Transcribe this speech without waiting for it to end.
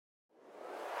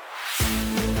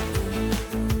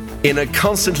In a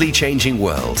constantly changing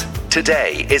world,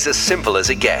 today is as simple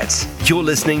as it gets. You're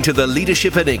listening to The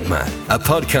Leadership Enigma, a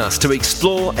podcast to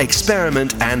explore,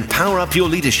 experiment, and power up your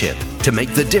leadership to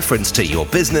make the difference to your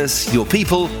business, your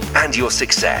people, and your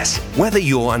success. Whether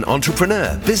you're an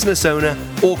entrepreneur, business owner,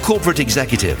 or corporate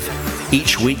executive,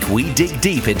 each week we dig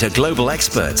deep into global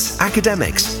experts,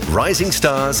 academics, rising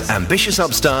stars, ambitious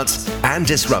upstarts, and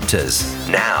disruptors.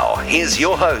 Now, here's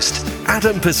your host,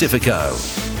 Adam Pacifico.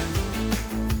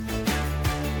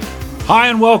 Hi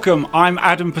and welcome, I'm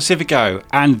Adam Pacifico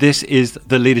and this is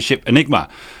The Leadership Enigma.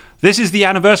 This is the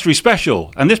anniversary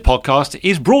special and this podcast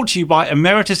is brought to you by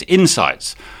Emeritus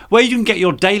Insights, where you can get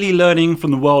your daily learning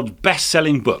from the world's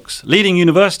best-selling books, leading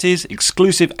universities,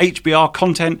 exclusive HBR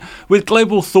content with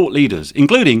global thought leaders,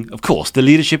 including, of course, the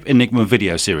Leadership Enigma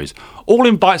video series, all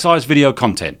in bite-sized video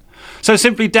content. So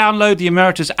simply download the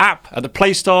Emeritus app at the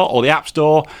Play Store or the App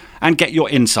Store and get your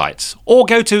insights. Or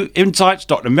go to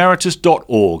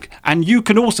insights.emeritus.org and you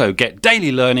can also get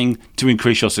daily learning to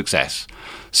increase your success.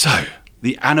 So,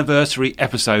 the anniversary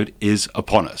episode is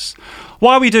upon us.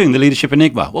 Why are we doing the Leadership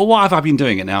Enigma? Well, why have I been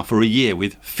doing it now for a year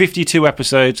with 52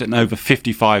 episodes and over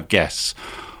 55 guests?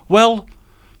 Well,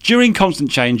 during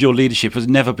constant change, your leadership has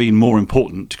never been more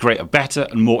important to create a better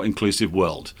and more inclusive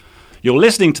world. You're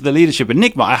listening to the Leadership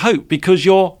Enigma, I hope, because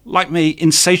you're, like me,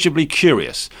 insatiably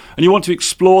curious and you want to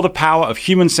explore the power of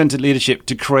human-centered leadership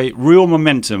to create real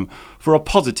momentum for a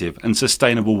positive and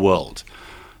sustainable world.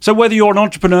 So whether you're an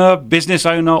entrepreneur, business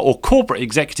owner or corporate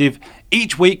executive,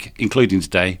 each week, including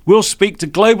today, we'll speak to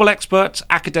global experts,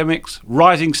 academics,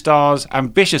 rising stars,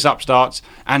 ambitious upstarts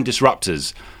and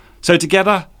disruptors. So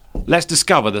together, let's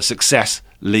discover that success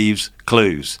leaves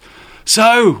clues.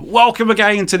 So, welcome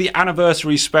again to the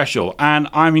anniversary special, and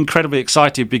I'm incredibly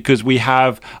excited because we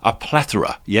have a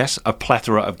plethora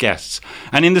of guests.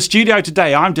 And in the studio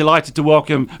today, I'm delighted to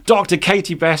welcome Dr.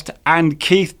 Katie Best and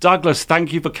Keith Douglas.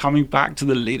 Thank you for coming back to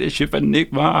the Leadership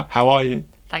Enigma. How are you?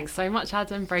 Thanks so much,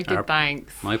 Adam. Very good,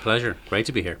 thanks. My pleasure. Great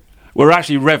to be here. We're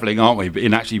actually revelling, aren't we,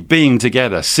 in actually being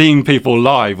together, seeing people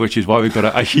live, which is why we've got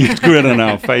a huge grin on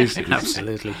our faces.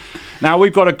 Absolutely. Now,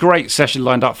 we've got a great session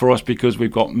lined up for us because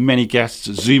we've got many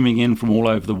guests zooming in from all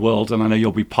over the world, and I know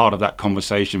you'll be part of that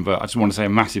conversation, but I just want to say a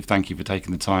massive thank you for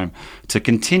taking the time to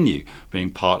continue being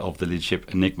part of the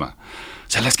Leadership Enigma.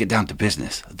 So let's get down to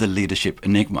business, the Leadership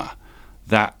Enigma.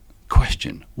 That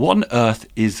question, what on earth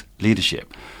is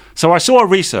leadership? So I saw a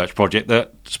research project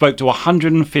that spoke to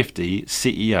 150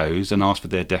 CEOs and asked for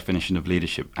their definition of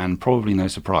leadership, and probably no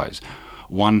surprise,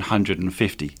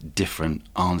 150 different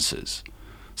answers.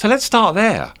 So let's start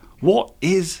there. What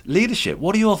is leadership?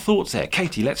 What are your thoughts there?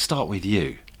 Katie, let's start with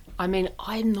you. I mean,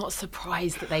 I'm not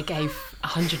surprised that they gave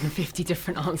 150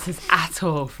 different answers at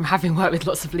all. From having worked with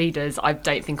lots of leaders, I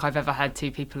don't think I've ever had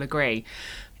two people agree.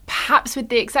 Perhaps with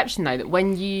the exception, though,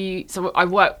 that so I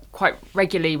work quite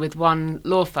regularly with one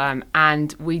law firm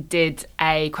and we did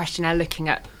a questionnaire looking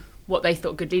at what they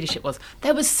thought good leadership was.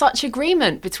 There was such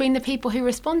agreement between the people who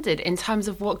responded in terms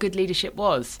of what good leadership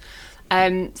was.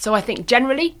 So I think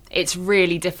generally it's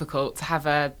really difficult to have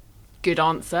a good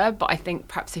answer, but I think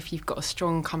perhaps if you've got a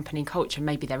strong company culture,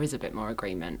 maybe there is a bit more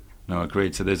agreement. No,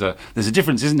 agreed. So there's a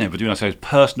difference, isn't there, between, I suppose,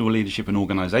 personal leadership and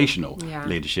organisational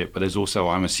leadership. But there's also,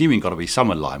 I'm assuming, got to be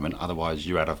some alignment. Otherwise,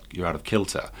 you're out of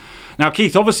kilter. Now,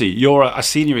 Keith, obviously, you're a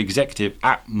senior executive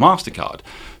at Mastercard.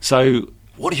 So,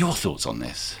 what are your thoughts on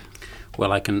this?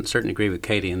 Well, I can certainly agree with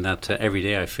Katie in that every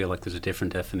day I feel like there's a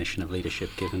different definition of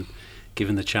leadership given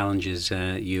the challenges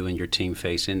you and your team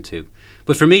face into.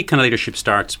 But for me, kind of leadership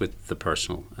starts with the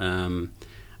personal.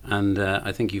 And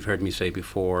I think you've heard me say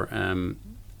before,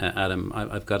 Adam,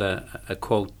 I've got a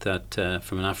quote that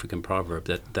from an African proverb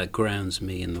that grounds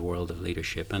me in the world of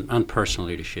leadership and personal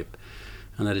leadership.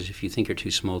 And that is, if you think you're too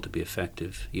small to be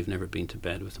effective, you've never been to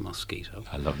bed with a mosquito.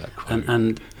 I love that quote.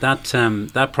 And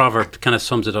that proverb kind of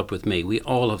sums it up with me. We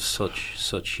all have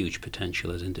such huge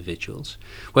potential as individuals.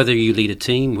 Whether you lead a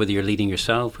team, whether you're leading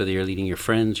yourself, whether you're leading your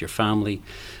friends, your family,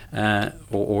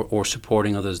 or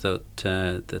supporting others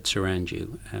that surround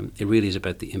you, it really is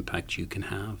about the impact you can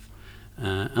have.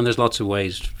 And there's lots of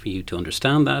ways for you to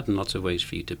understand that and lots of ways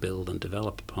for you to build and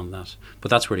develop upon that.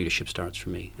 But that's where leadership starts for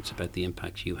me. It's about the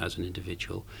impact you as an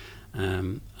individual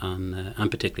and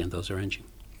particularly on those around you.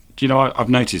 Do you know, I've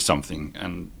noticed something,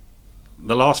 and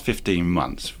the last 15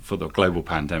 months for the global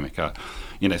pandemic,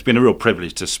 it's been a real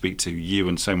privilege to speak to you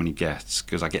and so many guests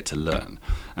because I get to learn.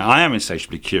 And I am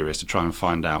insatiably curious to try and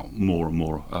find out more and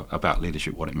more about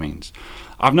leadership, what it means.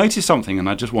 I've noticed something, and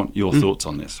I just want your thoughts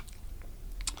on this.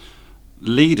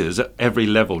 Leaders at every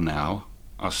level now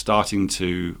are starting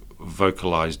to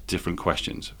vocalize different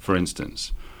questions. For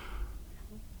instance,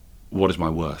 what is my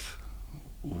worth?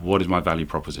 What is my value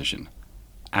proposition?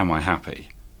 Am I happy?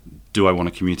 Do I want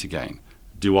to commute again?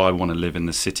 Do I want to live in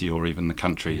the city or even the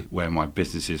country where my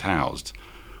business is housed?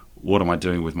 What am I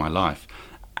doing with my life?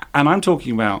 And I'm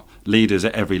talking about leaders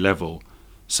at every level.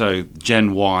 So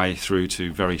Gen Y through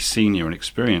to very senior and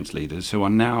experienced leaders who are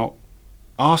now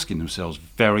asking themselves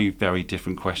very, very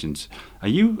different questions. Are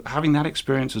you having that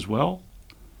experience as well?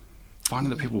 Finding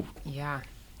that people... Yeah,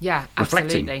 reflecting.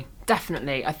 absolutely.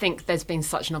 Definitely. I think there's been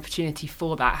such an opportunity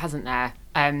for that, hasn't there?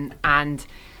 And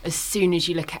as soon as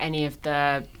you look at any of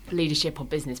the leadership or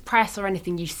business press or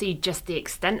anything, you see just the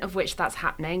extent of which that's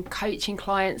happening. Coaching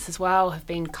clients as well have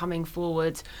been coming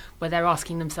forward where they're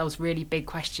asking themselves really big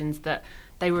questions that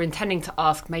they were intending to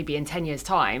ask maybe in 10 years'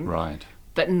 time, Right.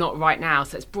 but not right now.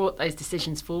 So it's brought those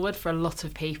decisions forward for a lot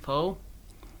of people.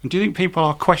 And do you think people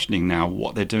are questioning now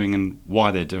what they're doing and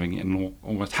why they're doing it and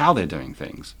almost how they're doing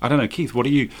things? I don't know, Keith, what are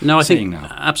you seeing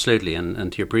now? Absolutely.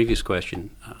 And to your previous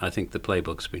question, I think the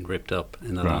playbook's been ripped up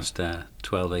in the last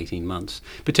 12, 18 months,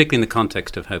 particularly in the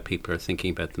context of how people are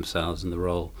thinking about themselves and the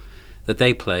role that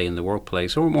they play in the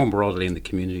workplace or more broadly in the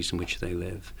communities in which they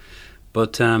live.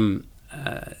 But,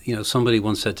 somebody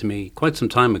once said to me quite some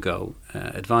time ago,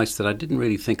 advice that I didn't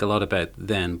really think a lot about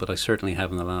then, but I certainly have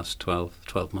in the last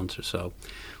 12 months or so.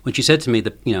 When she said to me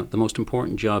that, the most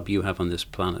important job you have on this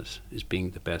planet is being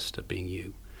the best at being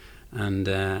you. And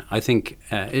I think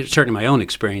it's certainly my own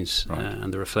experience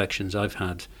and the reflections I've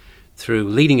had through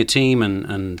leading a team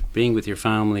and being with your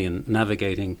family and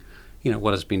navigating,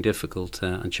 what has been difficult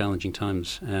and challenging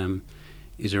times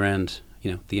is around,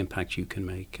 the impact you can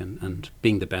make and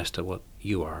being the best at what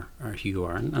you are or who you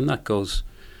are. And that goes,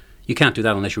 you can't do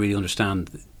that unless you really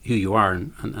understand who you are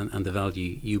and the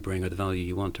value you bring or the value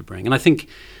you want to bring. And I think,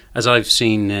 as I've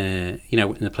seen, in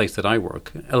the place that I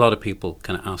work, a lot of people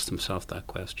kind of ask themselves that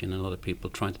question. And a lot of people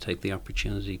trying to take the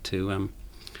opportunity to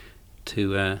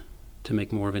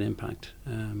make more of an impact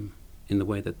in the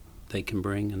way that they can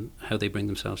bring and how they bring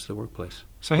themselves to the workplace.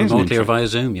 So here's remotely or via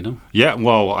Zoom, Yeah,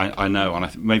 well, I know,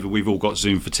 and maybe we've all got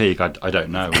Zoom fatigue. I don't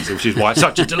know, which is why it's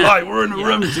such a delight. We're in a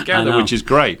room together, which is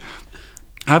great.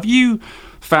 Have you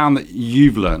found that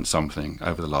you've learned something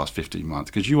over the last 15 months?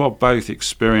 Because you are both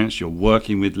experienced, you're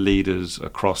working with leaders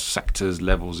across sectors,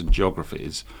 levels and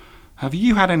geographies. Have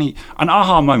you had an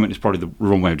aha moment is probably the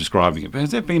wrong way of describing it, but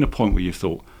has there been a point where you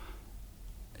thought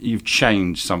you've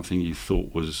changed something you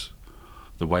thought was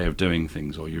the way of doing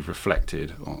things, or you've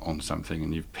reflected on something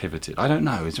and you've pivoted? I don't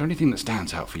know. Is there anything that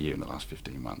stands out for you in the last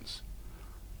 15 months?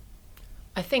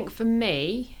 I think for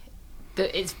me,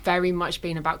 that it's very much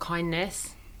been about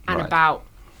kindness and about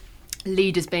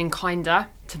leaders being kinder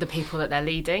to the people that they're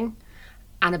leading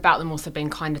and about them also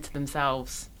being kinder to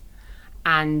themselves.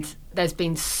 And there's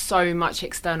been so much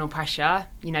external pressure,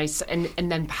 and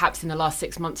then perhaps in the last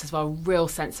 6 months as well, real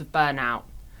sense of burnout.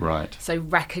 Right. So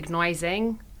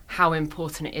recognising how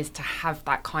important it is to have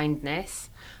that kindness.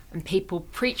 And people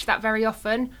preach that very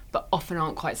often, but often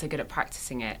aren't quite so good at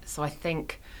practicing it. So I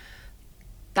think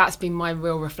that's been my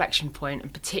real reflection point,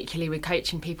 and particularly with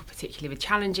coaching people, particularly with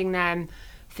challenging them,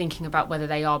 thinking about whether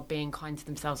they are being kind to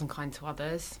themselves and kind to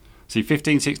others. See,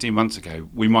 15, 16 months ago,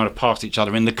 we might have passed each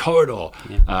other in the corridor,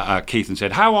 Keith, and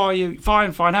said, how are you?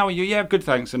 Fine, how are you? Yeah, good,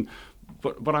 thanks.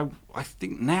 But I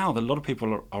think now that a lot of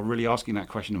people are really asking that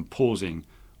question and pausing,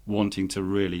 wanting to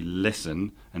really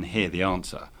listen and hear the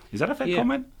answer. Is that a fair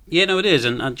comment? Yeah, no, it is.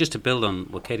 And just to build on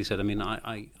what Katie said, I mean,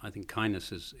 I think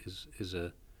kindness is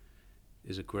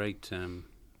a great kind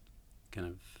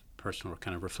of personal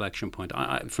kind of reflection point.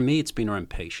 For me, it's been around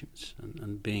patience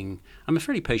and being. I'm a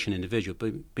fairly patient individual,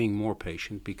 but being more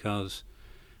patient because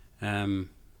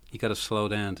you got to slow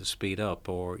down to speed up,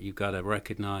 or you got to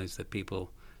recognise that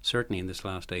people, certainly in this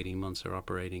last 18 months, are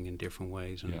operating in different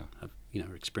ways and have,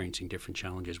 are experiencing different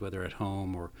challenges, whether at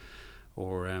home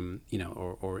or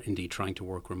indeed trying to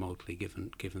work remotely,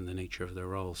 given the nature of their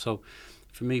role. So,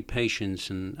 for me, patience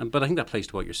but I think that plays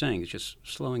to what you're saying. It's just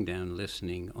slowing down,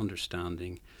 listening,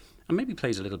 understanding, and maybe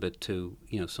plays a little bit to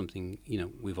something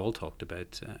we've all talked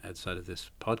about outside of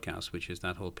this podcast, which is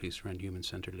that whole piece around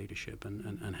human-centered leadership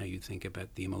and how you think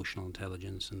about the emotional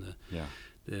intelligence and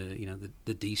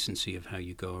the decency of how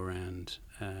you go around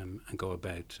and go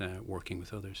about working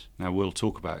with others. Now, we'll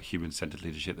talk about human-centered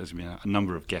leadership. There's going to be a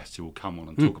number of guests who will come on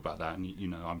and talk about that,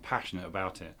 and I'm passionate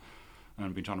about it. And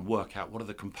I've been trying to work out what are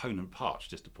the component parts,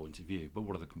 just a point of view, but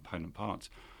what are the component parts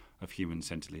of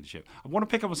human-centered leadership? I want to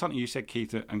pick up on something you said,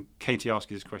 Keith, and Katie asked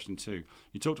you this question too.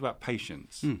 You talked about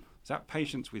patience. Is that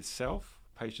patience with self,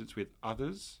 patience with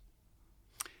others?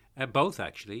 Both,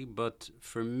 actually, but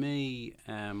for me,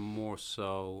 more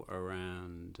so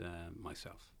around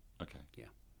myself. Okay. Yeah.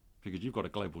 Because you've got a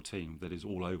global team that is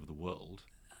all over the world.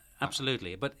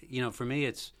 Absolutely. But, for me,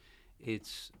 it's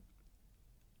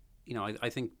I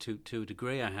think to a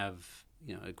degree I have,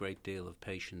 a great deal of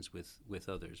patience with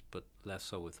others, but less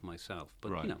so with myself.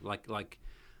 But, right.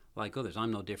 Like others,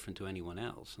 I'm no different to anyone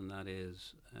else, and that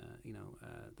is,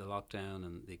 the lockdown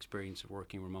and the experience of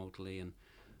working remotely, and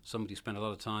somebody spent a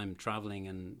lot of time traveling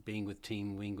and being with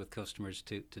customers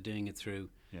to doing it through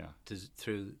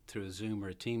a Zoom or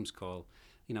a Teams call.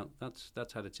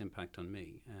 That's had its impact on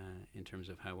me in terms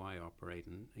of how I operate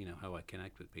and how I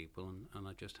connect with people, and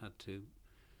I just had to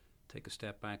take a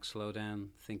step back, slow down,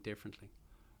 think differently.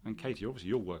 And Katie, obviously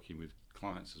you're working with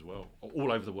clients as well,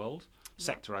 all over the world,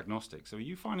 sector agnostic. So are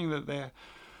you finding that their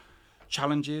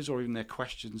challenges or even their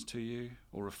questions to you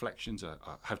or reflections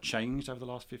have changed over the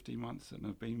last 15 months and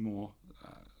have been more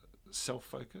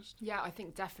self-focused? Yeah, I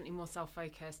think definitely more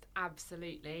self-focused,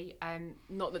 absolutely.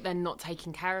 Not that they're not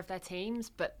taking care of their teams,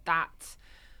 but that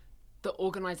the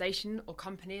organisation or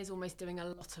company is almost doing a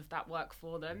lot of that work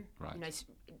for them. Right.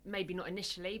 Maybe not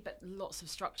initially, but lots of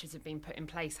structures have been put in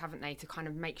place, haven't they, to kind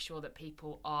of make sure that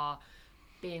people are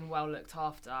being well looked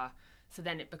after. So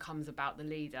then it becomes about the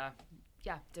leader,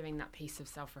 doing that piece of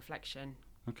self-reflection.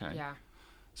 Okay. Yeah.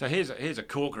 So here's a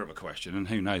corker of a question, and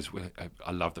who knows,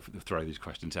 I love to throw these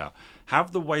questions out.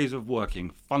 Have the ways of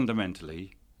working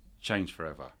fundamentally changed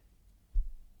forever?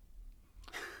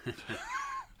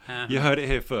 You heard it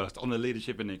here first on the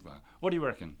Leadership Enigma. What do you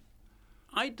reckon?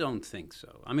 I don't think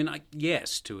so. I mean,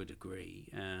 yes, to a degree,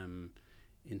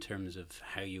 in terms of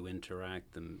how you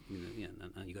interact, and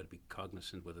you got to be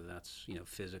cognizant whether that's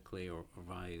physically or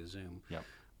via Zoom. Yeah.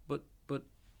 But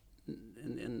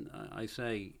and I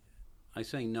say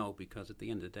no, because at the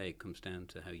end of the day, it comes down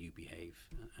to how you behave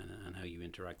and how you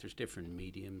interact. There's different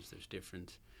mediums, there's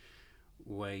different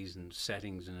ways and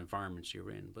settings and environments you're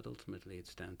in, but ultimately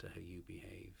it's down to how you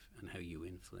behave and how you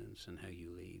influence and how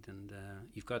you lead. And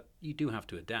you do have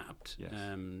to adapt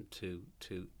to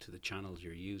the channels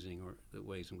you're using or the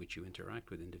ways in which you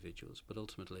interact with individuals. But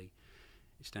ultimately,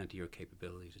 it's down to your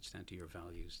capabilities, it's down to your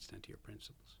values, it's down to your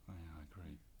principles. Oh, yeah, I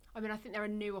agree. I mean, I think there are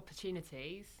new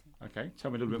opportunities. Okay, tell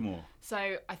me a little bit more.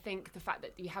 So I think the fact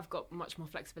that you have got much more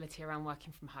flexibility around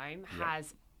working from home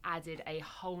has added a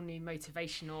whole new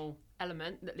motivational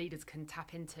element that leaders can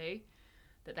tap into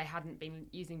that they hadn't been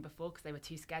using before because they were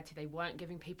too scared to. They weren't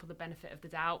giving people the benefit of the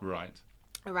doubt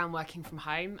around working from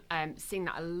home. Seeing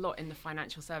that a lot in the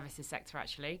financial services sector,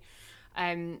 actually.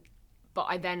 But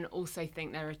I then also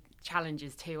think there are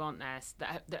challenges too, aren't there,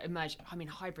 that emerge. I mean,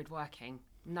 hybrid working.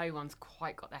 No one's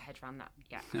quite got their head around that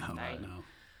yet. No.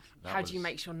 How do you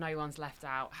make sure no one's left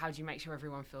out? How do you make sure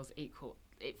everyone feels equal?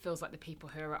 It feels like the people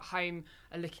who are at home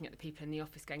are looking at the people in the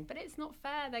office going, but it's not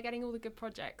fair, they're getting all the good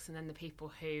projects. And then the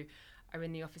people who are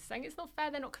in the office saying, it's not fair,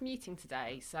 they're not commuting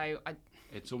today. So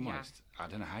it's almost, I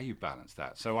don't know how you balance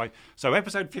that. So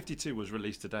episode 52 was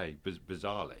released today,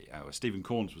 bizarrely. Stephen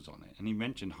Corns was on it, and he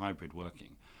mentioned hybrid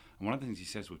working. And one of the things he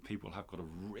says was people have got to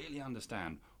really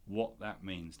understand what that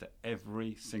means to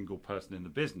every single person in the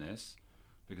business,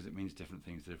 because it means different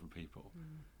things to different people.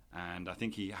 And I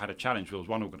think he had a challenge. There was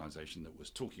one organisation that was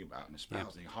talking about and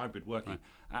espousing hybrid working.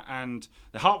 Right. And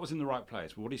the heart was in the right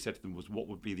place. But what he said to them was, what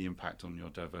would be the impact on your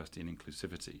diversity and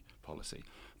inclusivity policy?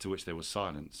 To which there was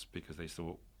silence, because they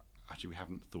thought, actually, we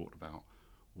haven't thought about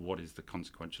what is the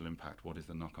consequential impact, what is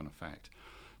the knock-on effect.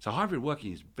 So hybrid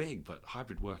working is big, but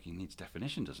hybrid working needs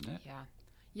definition, doesn't it?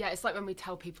 Yeah, it's like when we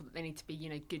tell people that they need to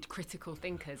be, good critical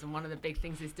thinkers, and one of the big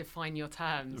things is define your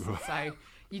terms. So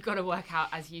you've got to work out,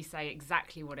 as you say,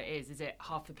 exactly what it is. Is it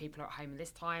half the people are at home at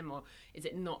this time, or is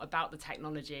it not about the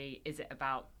technology? Is it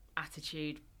about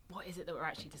attitude? What is it that we're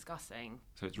actually discussing?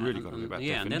 So it's really got to be about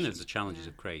definition. And then there's the challenges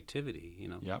of creativity.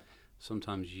 Yep.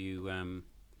 Sometimes you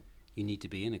need to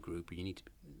be in a group, or you need to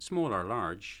be small or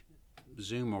large,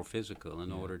 Zoom or physical,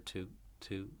 in order to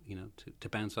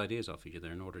bounce ideas off each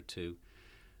other, in order to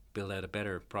build out a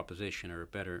better proposition or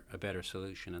a better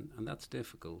solution, and that's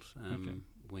difficult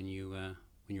when you're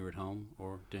at home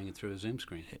or doing it through a Zoom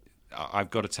screen. I've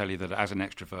got to tell you that as an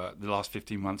extrovert, the last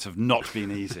 15 months have not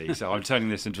been easy. So I'm turning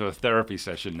this into a therapy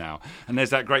session now. And there's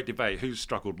that great debate, who's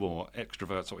struggled more,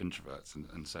 extroverts or introverts?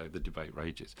 And so the debate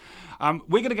rages.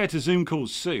 We're going to go to Zoom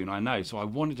calls soon, I know. So I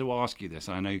wanted to ask you this.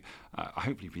 I know,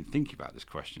 hopefully you've been thinking about this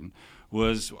question,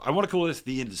 I want to call this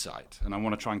the insight. And I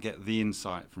want to try and get the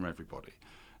insight from everybody.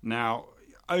 Now,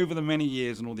 over the many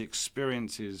years and all the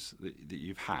experiences that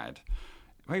you've had,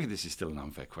 maybe this is still an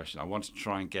unfair question. I want to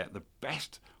try and get the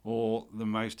best or the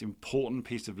most important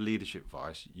piece of leadership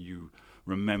advice you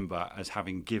remember as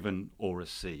having given or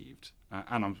received.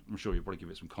 And I'm sure you'll probably give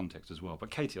it some context as well.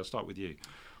 But Katie, I'll start with you.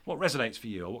 What resonates for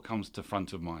you, or what comes to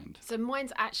front of mind? So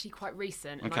mine's actually quite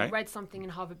recent, and Okay. I read something in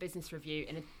Harvard Business Review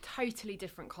in a totally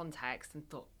different context and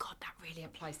thought, God, that really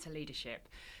applies to leadership.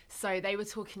 So they were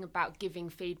talking about giving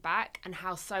feedback and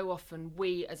how so often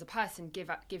we as a person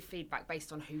give feedback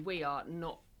based on who we are,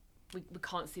 we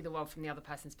can't see the world from the other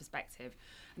person's perspective.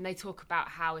 And they talk about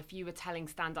how if you were telling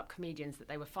stand-up comedians that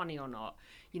they were funny or not,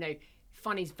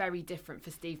 funny's very different for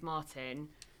Steve Martin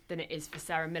than it is for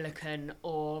Sarah Millican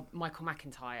or Michael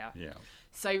McIntyre. Yeah.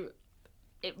 So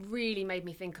it really made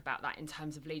me think about that in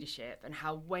terms of leadership, and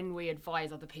how when we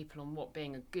advise other people on what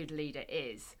being a good leader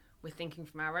is, we're thinking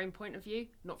from our own point of view,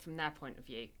 not from their point of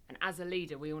view. And as a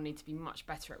leader, we all need to be much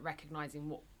better at recognising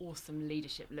what awesome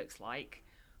leadership looks like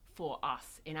for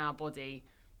us, in our body,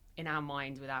 in our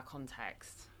mind, with our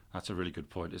context. That's a really good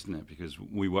point, isn't it? Because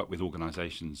we work with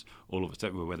organisations, all of us,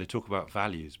 don't we, where they talk about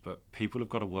values, but people have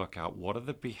got to work out what are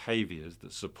the behaviours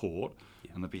that support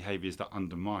and the behaviours that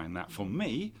undermine that. For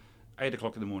me, 8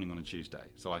 o'clock in the morning on a Tuesday,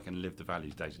 so I can live the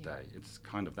values day to day. It's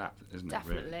kind of that, isn't it?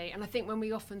 Definitely. Really? And I think when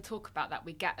we often talk about that,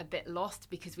 we get a bit lost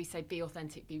because we say be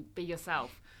authentic, be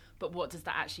yourself. But what does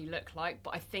that actually look like?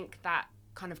 But I think that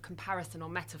kind of comparison or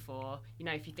metaphor,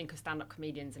 if you think of stand-up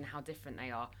comedians and how different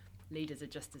they are, leaders are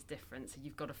just as different. So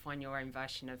you've got to find your own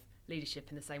version of leadership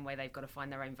in the same way they've got to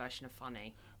find their own version of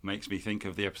funny. Makes me think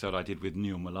of the episode I did with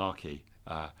Neil Malarkey,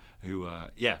 who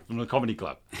from the Comedy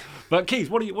Club. But Keith,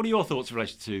 what are your thoughts in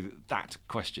relation to that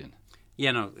question?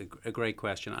 Yeah, no, a great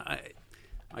question. I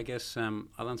guess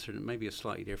I'll answer it in maybe a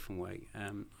slightly different way.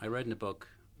 I read in a book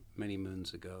many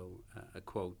moons ago a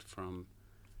quote from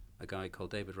a guy called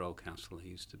David Rocastle, who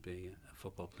used to be a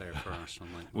football player for Arsenal.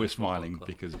 We're smiling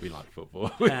because we like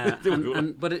football.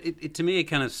 But it to me, it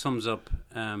kind of sums up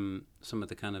some of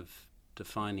the kind of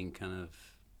defining kind of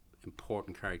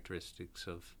important characteristics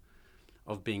of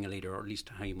being a leader, or at least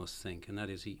how you must think. And that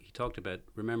is, he talked about,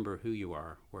 remember who you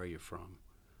are, where you're from,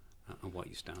 and what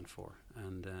you stand for.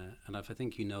 And if I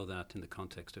think you know that in the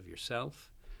context of yourself,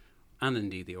 and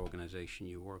indeed the organisation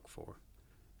you work for,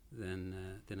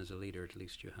 then as a leader, at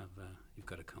least you've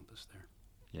got a compass there.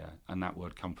 Yeah, and that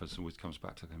word compass always comes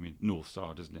back to, North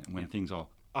Star, doesn't it? And when things are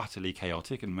utterly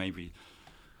chaotic, and maybe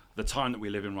the time that we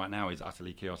live in right now is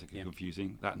utterly chaotic and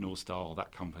confusing, that North Star or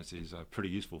that compass is pretty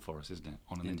useful for us, isn't it,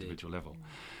 on an individual level?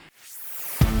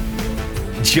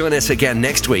 Join us again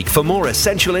next week for more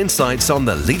essential insights on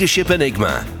the Leadership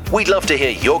Enigma. We'd love to hear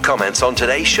your comments on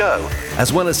today's show,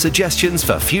 as well as suggestions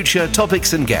for future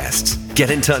topics and guests.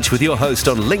 Get in touch with your host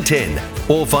on LinkedIn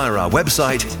or via our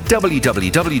website,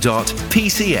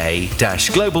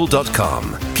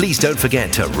 www.pca-global.com. Please don't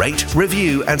forget to rate,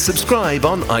 review, and subscribe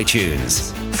on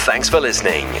iTunes. Thanks for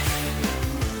listening.